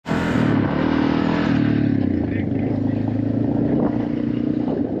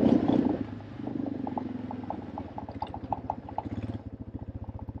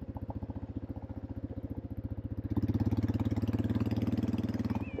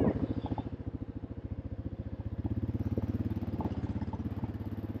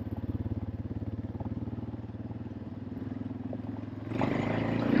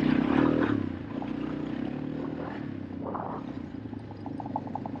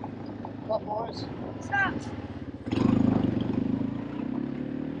up, boys. Stop.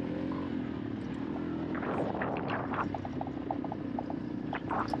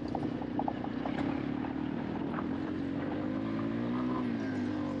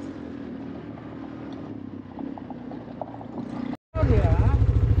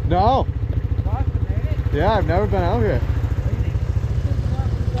 No. Yeah, I've never been out here.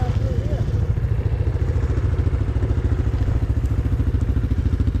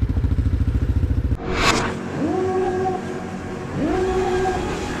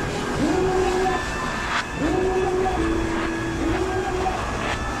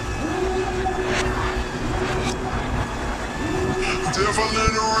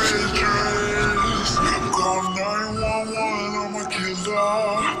 Call 911, I'm a killer.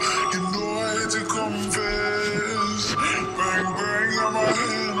 You know I hate to confess. Bang, bang, got my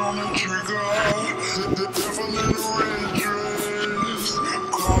hand on the trigger. The devil in a red dress.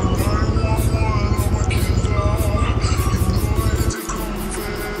 Call 911, I'm a killer. You know I hate to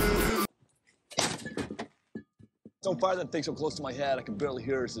confess. Don't fire that thing so close to my head, I can barely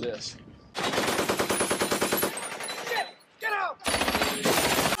hear as it is. Get out!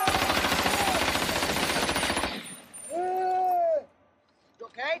 You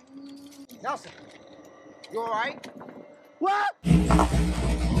okay? Nelson, you all right? What?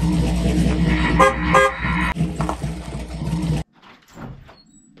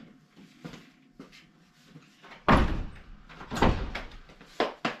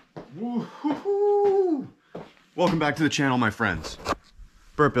 Woo-hoo-hoo. Welcome back to the channel, my friends.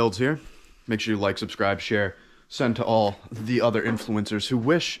 Burt Builds here. Make sure you like, subscribe, share, send to all the other influencers who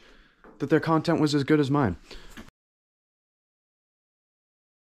wish that their content was as good as mine.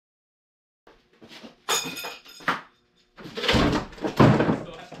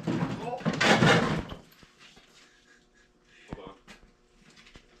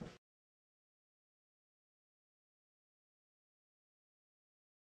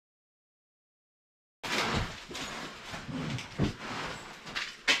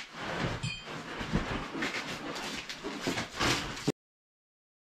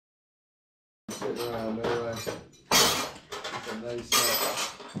 Around, no way. It's a nice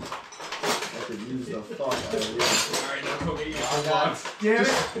I could use the fuck out of here. Alright, now go get your Oh, toolbox. damn it!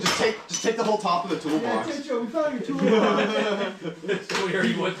 Just take the whole top of the toolbox. Yeah, Joe, we found your toolbox. We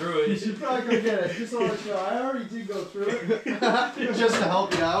already went through You it. should probably go get it. Just to let you know, I already did go through it. Just to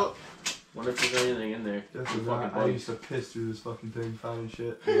help you out. Wonder if there's anything in there. I used to piss through this fucking thing, finding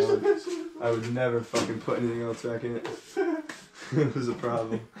shit. I would never fucking put anything else back in it. It was a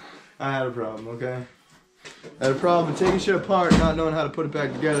problem. I had a problem, okay? I had a problem taking shit apart, not knowing how to put it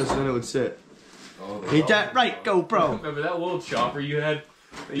back together, so then it would sit. Oh, Ain't that right, GoPro? Remember that little chopper you had?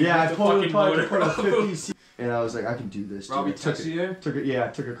 Yeah, I pulled it apart to put a motor 50 and I was like, I can do this. Robbie took texted you? it, yeah, I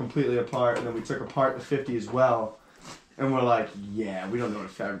took it completely apart, and then we took apart the 50 as well. And we're like, yeah, we don't know how to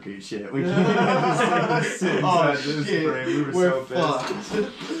fabricate shit. We can't sit inside this frame. We were so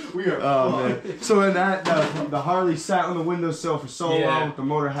pissed. We are man. So in that, the Harley sat on the windowsill for so long with the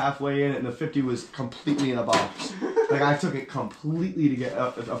motor halfway in it, and the 50 was completely in a box. Like, I took it completely to get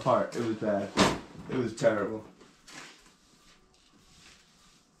apart. It was bad. It was terrible.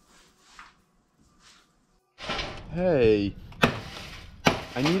 Hey.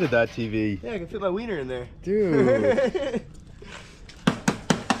 I needed that TV. Yeah, I can fit my wiener in there. Dude.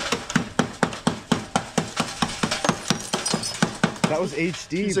 That was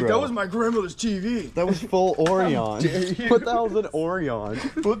HD, He's bro. like, that was my grandmother's TV. That was full Orion. What the hell's an Orion?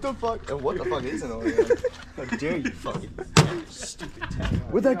 What the fuck? And what the fuck is an Orion? How dare you fucking stupid tag.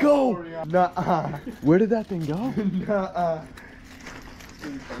 Where'd that go? Nuh-uh. Where did that thing go? Nuh-uh.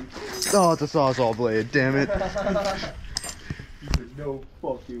 Oh, it's a Sawzall blade, damn it. No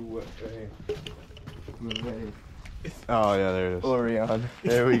fucking way. No way. Oh, yeah, there it is. Orion.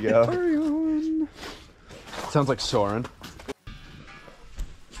 There we go. Orion. Sounds like Soren.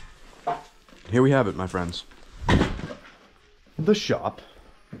 Here we have it, my friends. The shop.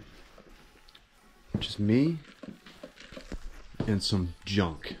 Just me and some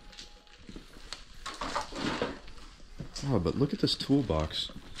junk. Oh, but look at this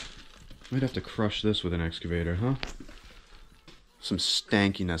toolbox. Might have to crush this with an excavator, huh? Some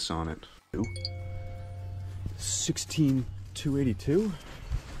stankiness on it. 16282.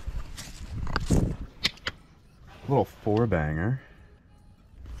 Little 4-banger.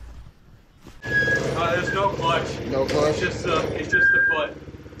 There's no clutch. No clutch? It's just the foot.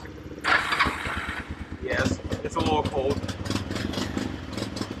 Yes, it's a little cold.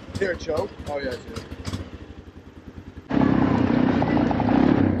 Is there a choke? Oh yeah, it's here.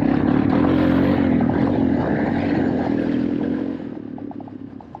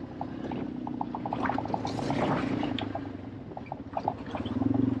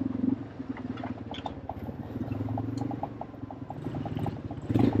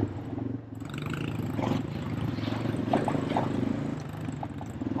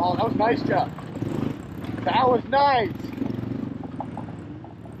 Oh, that was nice, Jeff. That was nice.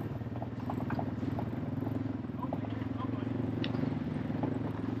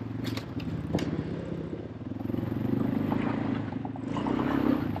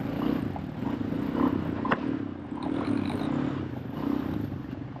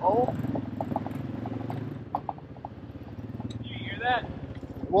 Oh. You hear that?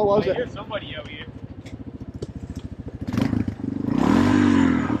 What was I it? hear somebody out here.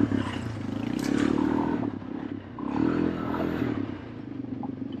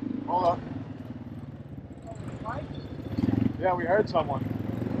 Hold on. Yeah, we heard someone.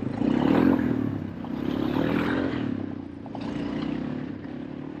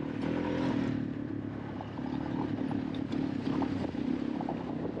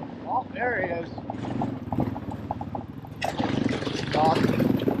 Oh, there he is. Doc.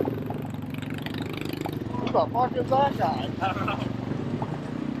 Who the fuck is that guy? I don't know.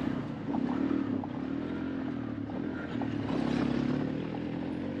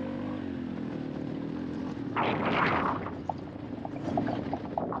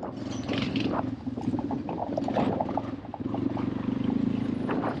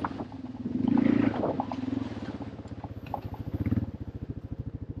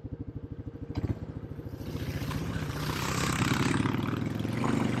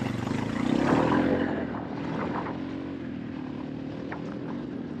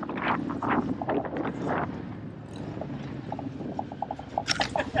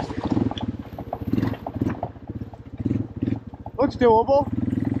 Looks doable.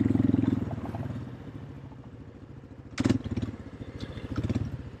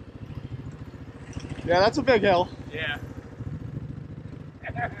 Yeah, that's a big hill. Yeah.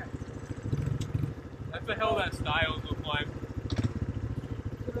 That's a hill that Styles will climb.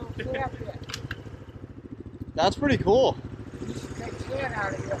 That's pretty cool. Take sand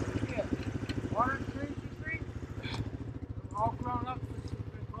out of here. Here. Water trees, you see? They're all grown up. It's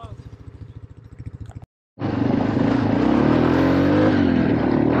been close.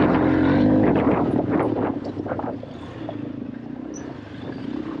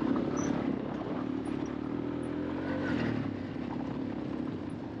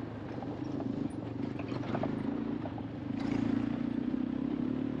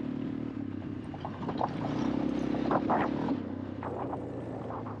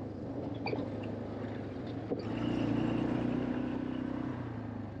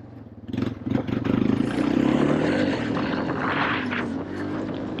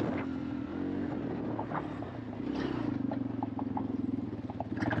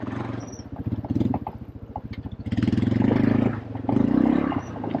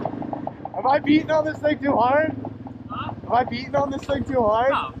 Have I beaten on this thing too hard? Huh? Have I beaten on this thing too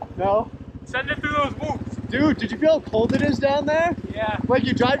hard? No. Send it through those whoops. Dude, did you feel how cold it is down there? Yeah. Like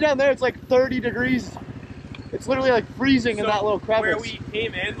you drive down there, it's like 30 degrees. It's literally like freezing in that little crevice. Where we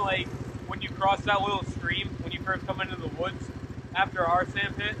came in, like when you cross that little stream, when you first come into the woods after our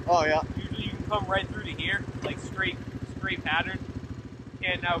sand pit, Oh yeah. usually you can come right through to here, like straight pattern.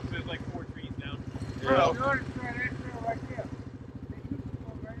 Can't now because there's like 4 trees down. Yeah. Notice that intro right there. They used to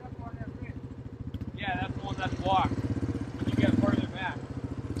go right up on that ridge. Yeah, that's the one that's blocked.